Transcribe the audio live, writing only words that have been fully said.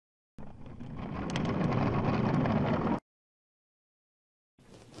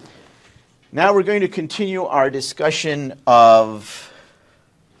Now we're going to continue our discussion of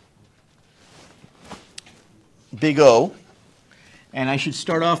big O. And I should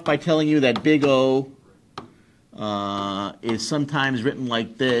start off by telling you that big O is sometimes written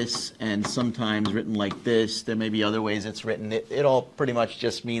like this and sometimes written like this. There may be other ways it's written. It all pretty much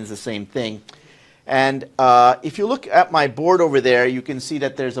just means the same thing. And if you look at my board over there, you can see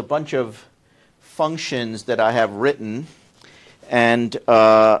that there's a bunch of functions that I have written. And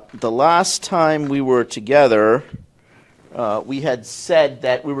the last time we were together, we had said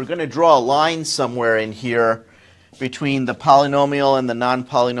that we were going to draw a line somewhere in here between the polynomial and the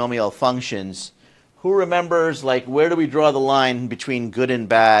non-polynomial functions. Who remembers, like, where do we draw the line between good and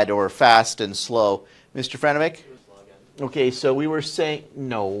bad or fast and slow? Mr. Franovich? Okay, so we were saying,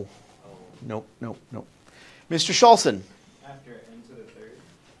 no. Nope. Mr. Scholzen? After n to the third.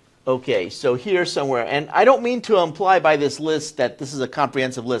 Okay, so here somewhere. And I don't mean to imply by this list that this is a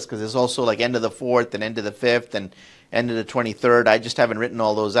comprehensive list, because there's also like end of the fourth and end of the fifth and end of the 23rd. I just haven't written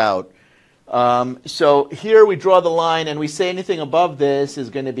all those out. So here we draw the line, and we say anything above this is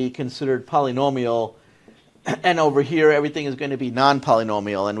going to be considered polynomial, and over here everything is going to be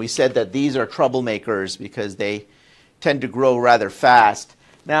non-polynomial. And we said that these are troublemakers because they tend to grow rather fast.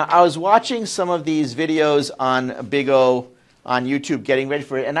 Now, I was watching some of these videos on Big O on YouTube, getting ready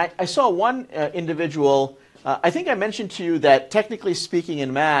for it, and I saw one individual. I think I mentioned to you that technically speaking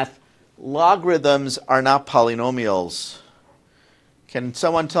in math, logarithms are not polynomials. Can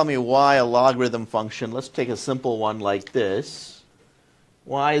someone tell me why a logarithm function, let's take a simple one like this,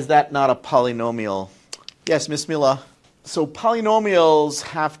 why is that not a polynomial? Yes, Miss Mila. So polynomials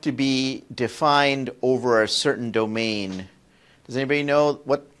have to be defined over a certain domain. Does anybody know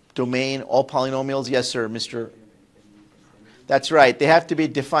what domain all polynomials? Yes, sir, Mr. That's right. They have to be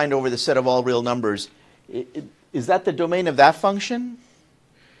defined over the set of all real numbers. Is that the domain of that function?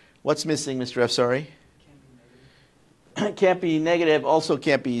 What's missing, Mr. F? Sorry? Can't be negative, also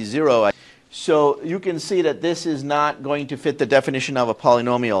can't be zero. So you can see that this is not going to fit the definition of a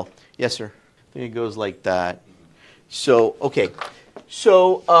polynomial. Yes, sir? I think it goes like that. So, okay.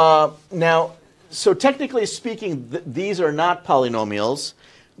 So now, so technically speaking, these are not polynomials,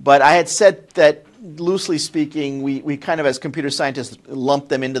 but I had said that loosely speaking, we kind of as computer scientists lump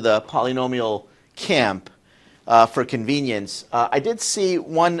them into the polynomial camp for convenience. I did see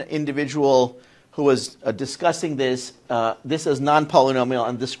one individual who was discussing this as non-polynomial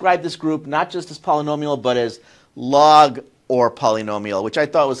and described this group not just as polynomial but as log or polynomial, which I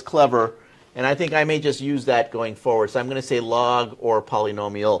thought was clever, and I think I may just use that going forward. So I'm going to say log or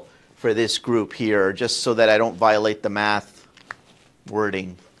polynomial for this group here, just so that I don't violate the math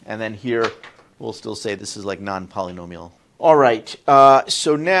wording. And then here we'll still say this is like non-polynomial. All right,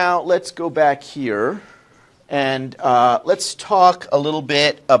 so now let's go back here. And let's talk a little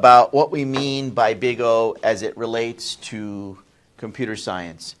bit about what we mean by big O as it relates to computer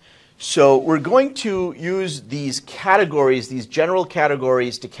science. So we're going to use these categories, these general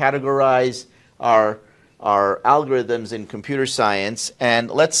categories, to categorize our algorithms in computer science. And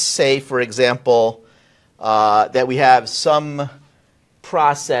let's say, for example, that we have some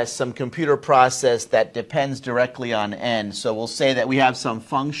process, some computer process that depends directly on n. So we'll say that we have some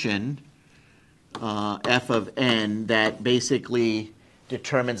function f of n that basically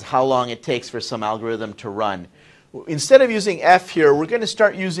determines how long it takes for some algorithm to run. Instead of using f here, we're going to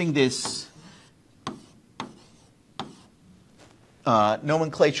start using this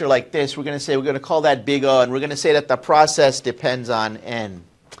nomenclature like this. We're going to call that big O, and we're going to say that the process depends on n.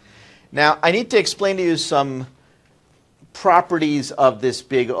 Now, I need to explain to you some properties of this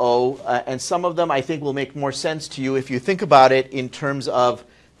big O, and some of them I think will make more sense to you if you think about it in terms of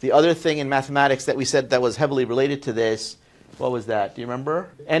the other thing in mathematics that we said that was heavily related to this. What was that? Do you remember?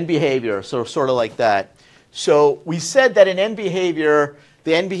 N behavior, so sort of like that. So we said that in n behavior,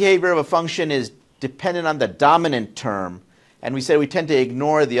 the n behavior of a function is dependent on the dominant term. And we said we tend to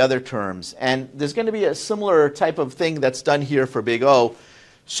ignore the other terms. And there's going to be a similar type of thing that's done here for big O.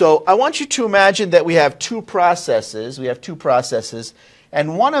 So I want you to imagine that we have two processes. We have two processes.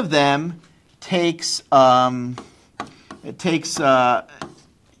 And one of them takes,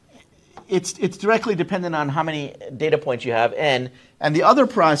 it's directly dependent on how many data points you have, n. And the other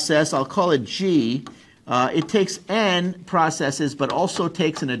process, I'll call it G, it takes n processes, but also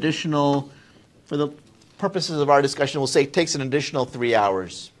takes an additional, for the purposes of our discussion, we'll say it takes an additional 3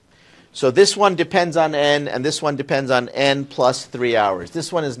 hours. So this one depends on n, and this one depends on n plus 3 hours.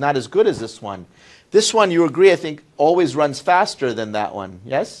 This one is not as good as this one. This one, you agree, I think, always runs faster than that one,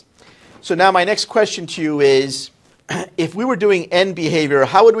 yes? So now my next question to you is, if we were doing end behavior,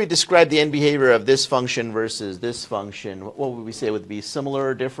 how would we describe the end behavior of this function versus this function? What would we say? Would it be similar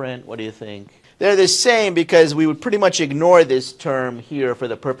or different? What do you think? They're the same because we would pretty much ignore this term here for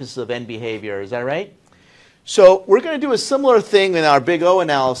the purposes of end behavior. Is that right? So we're going to do a similar thing in our big O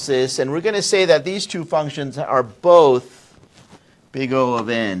analysis, and we're going to say that these two functions are both big O of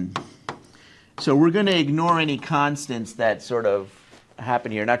n. So we're going to ignore any constants that sort of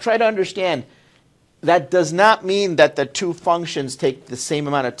happen here. Now try to understand, that does not mean that the two functions take the same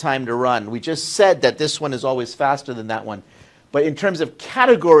amount of time to run. We just said that this one is always faster than that one. But in terms of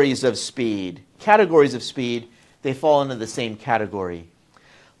categories of speed, they fall into the same category.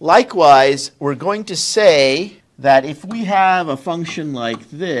 Likewise, we're going to say that if we have a function like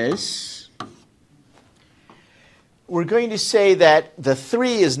this, we're going to say that the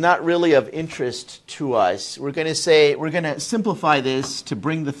 3 is not really of interest to us. We're going to simplify this to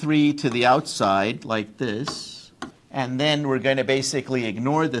bring the 3 to the outside like this. And then we're going to basically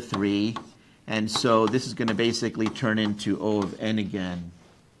ignore the 3. And so this is going to basically turn into O of n again,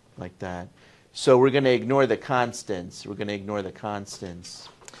 like that. So we're going to ignore the constants.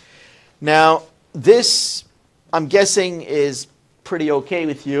 Now, this, I'm guessing, is pretty okay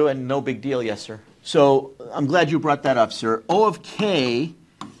with you and no big deal. Yes, sir. So I'm glad you brought that up, sir. O of k,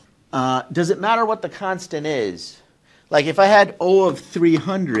 does it matter what the constant is? Like if I had O of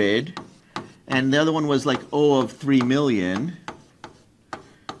 300 and the other one was like O of 3 million,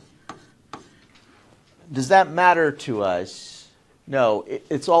 does that matter to us? No,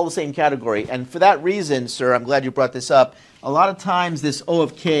 it's all the same category. And for that reason, sir, I'm glad you brought this up. A lot of times this O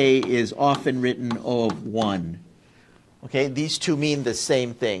of k is often written O of 1. Okay, these two mean the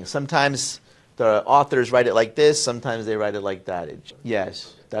same thing. Sometimes the authors write it like this, sometimes they write it like that.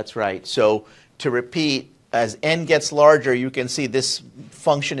 Yes, that's right. So to repeat, as n gets larger, you can see this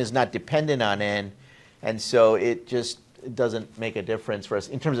function is not dependent on n, and so it doesn't make a difference for us.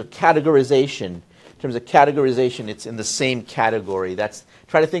 In terms of categorization, it's in the same category.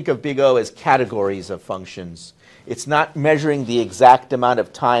 Try to think of big O as categories of functions. It's not measuring the exact amount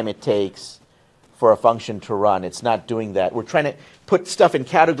of time it takes for a function to run. It's not doing that. We're trying to put stuff in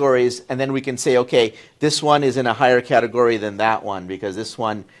categories, and then we can say, okay, this one is in a higher category than that one because this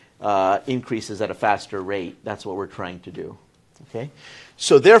one increases at a faster rate. That's what we're trying to do. Okay?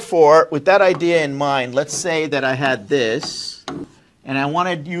 So therefore, with that idea in mind, let's say that I had this, and I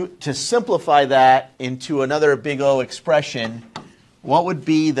wanted you to simplify that into another big O expression. What would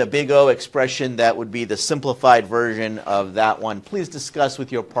be the big O expression that would be the simplified version of that one? Please discuss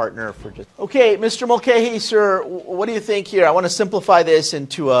with your partner for just... Okay, Mr. Mulcahy, sir, what do you think here? I want to simplify this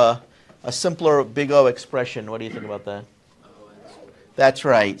into a simpler big O expression. What do you think about that? That's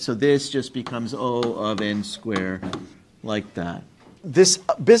right. So this just becomes O of n squared, like that. This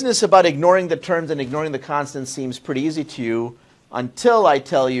business about ignoring the terms and ignoring the constants seems pretty easy to you until I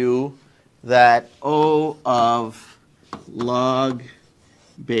tell you that O of log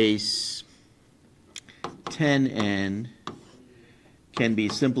base 10n can be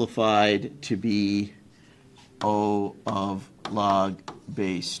simplified to be O of log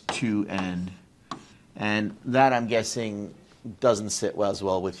base 2n. And that, I'm guessing, doesn't sit as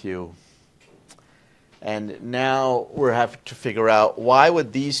well with you. And now we have to figure out, why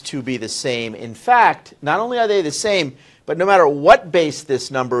would these two be the same? In fact, not only are they the same, but no matter what base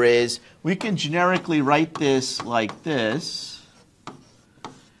this number is, we can generically write this like this.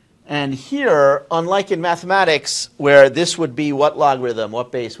 And here, unlike in mathematics, where this would be what logarithm?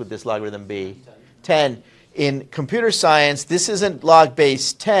 What base would this logarithm be? 10. In computer science, this isn't log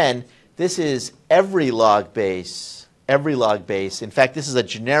base 10. This is every log base. Every log base. In fact, this is a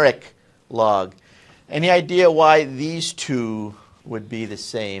generic log. Any idea why these two would be the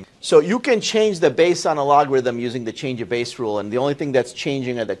same? So you can change the base on a logarithm using the change of base rule, and the only thing that's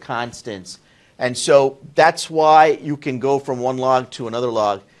changing are the constants. And so that's why you can go from one log to another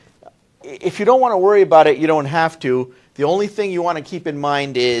log. If you don't want to worry about it, you don't have to. The only thing you want to keep in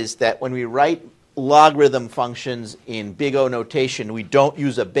mind is that when we write logarithm functions in big O notation, we don't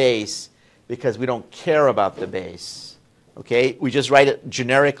use a base because we don't care about the base. Okay? We just write it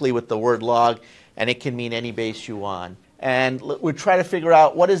generically with the word log, and it can mean any base you want. And we'll try to figure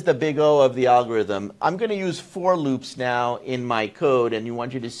out what is the big O of the algorithm. I'm going to use for loops now in my code, and you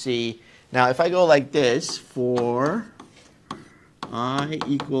want you to see. Now, if I go like this, for I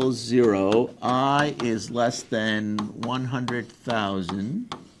equals 0, I is less than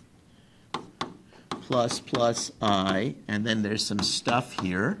 100,000 plus I, and then there's some stuff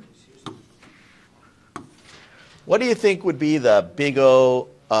here. What do you think would be the big O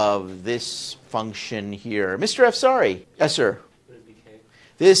of this function here? Mr. Afsari. Yes, sir. Would it be k?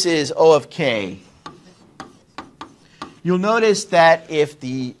 This is O of k. You'll notice that if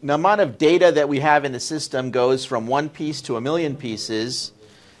the amount of data that we have in the system goes from 1 piece to 1,000,000 pieces,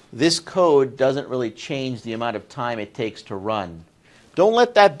 this code doesn't really change the amount of time it takes to run. Don't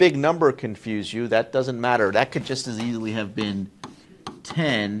let that big number confuse you. That doesn't matter. That could just as easily have been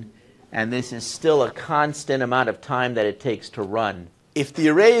 10, and this is still a constant amount of time that it takes to run. If the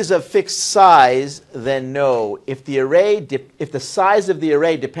array is of fixed size, then no. If the size of the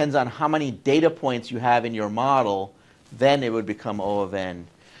array depends on how many data points you have in your model, then it would become O of n.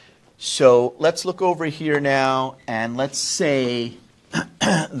 So let's look over here now, and let's say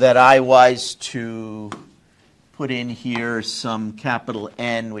that I was to put in here some capital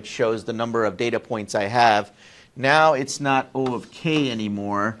N, which shows the number of data points I have. Now it's not O of k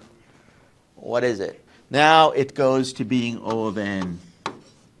anymore. What is it? Now it goes to being O of n,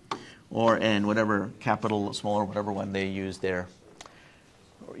 or n, whatever, capital, small, or whatever one they use there.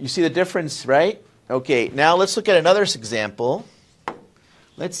 You see the difference, right? Okay, now let's look at another example.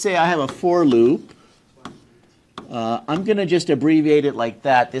 Let's say I have a for loop. I'm going to just abbreviate it like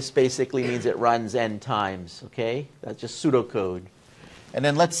that. This basically means it runs n times, okay? That's just pseudocode. And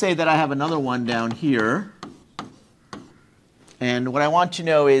then let's say that I have another one down here. And what I want to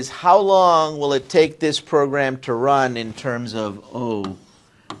know is how long will it take this program to run in terms of O,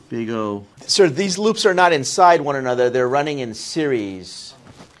 big O. So these loops are not inside one another. They're running in series.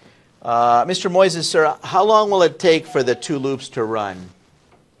 Mr. Moises, sir, how long will it take for the two loops to run?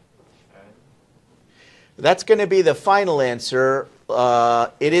 That's going to be the final answer.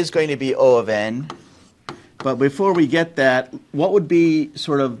 It is going to be O of n. But before we get that, what would be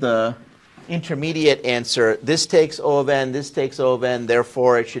sort of the intermediate answer? This takes O of n, this takes O of n,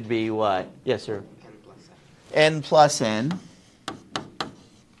 therefore it should be what? Yes, sir? N plus n.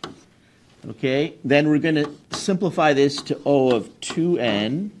 Okay, then we're going to simplify this to O of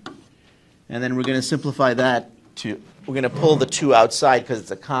 2n. And then we're going to simplify that to, we're going to pull the 2 outside because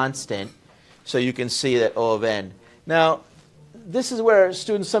it's a constant. So you can see that O of n. Now, this is where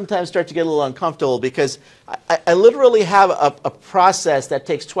students sometimes start to get a little uncomfortable because I literally have a process that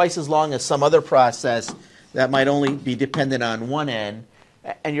takes twice as long as some other process that might only be dependent on one n.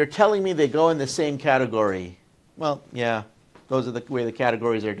 And you're telling me they go in the same category. Well, yeah, those are the way the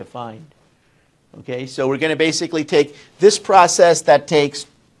categories are defined. Okay, so we're going to basically take this process that takes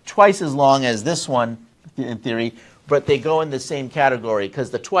twice as long as this one, in theory, but they go in the same category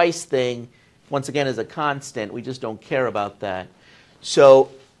because the twice thing, once again, is a constant. We just don't care about that. So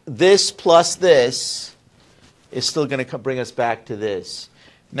this plus this is still going to bring us back to this.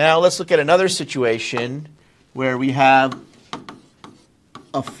 Now let's look at another situation where we have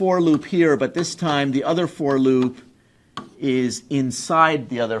a for loop here, but this time the other for loop is inside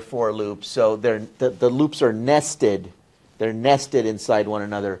the other for loop. So the loops are nested. They're nested inside one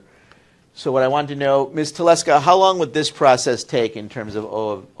another. So what I want to know, Ms. Teleska, how long would this process take in terms of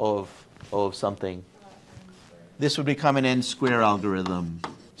O of something? This would become an n-square algorithm.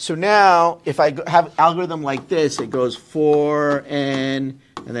 So now, if I have algorithm like this, it goes for n,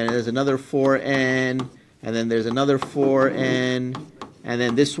 and then there's another for n, and then there's another for n, and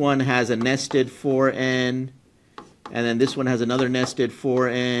then this one has a nested for n, and then this one has another nested for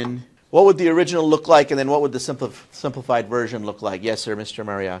n. What would the original look like, and then what would the simplified version look like? Yes, sir, Mr.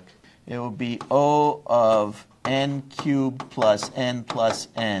 Mariak. It would be O of n cubed plus n plus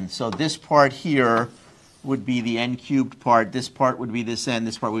n. So this part here would be the n cubed part. This part would be this n.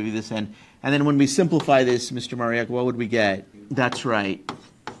 This part would be this n. And then when we simplify this, Mr. Mariak, what would we get? That's right.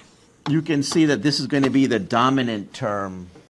 You can see that this is going to be the dominant term.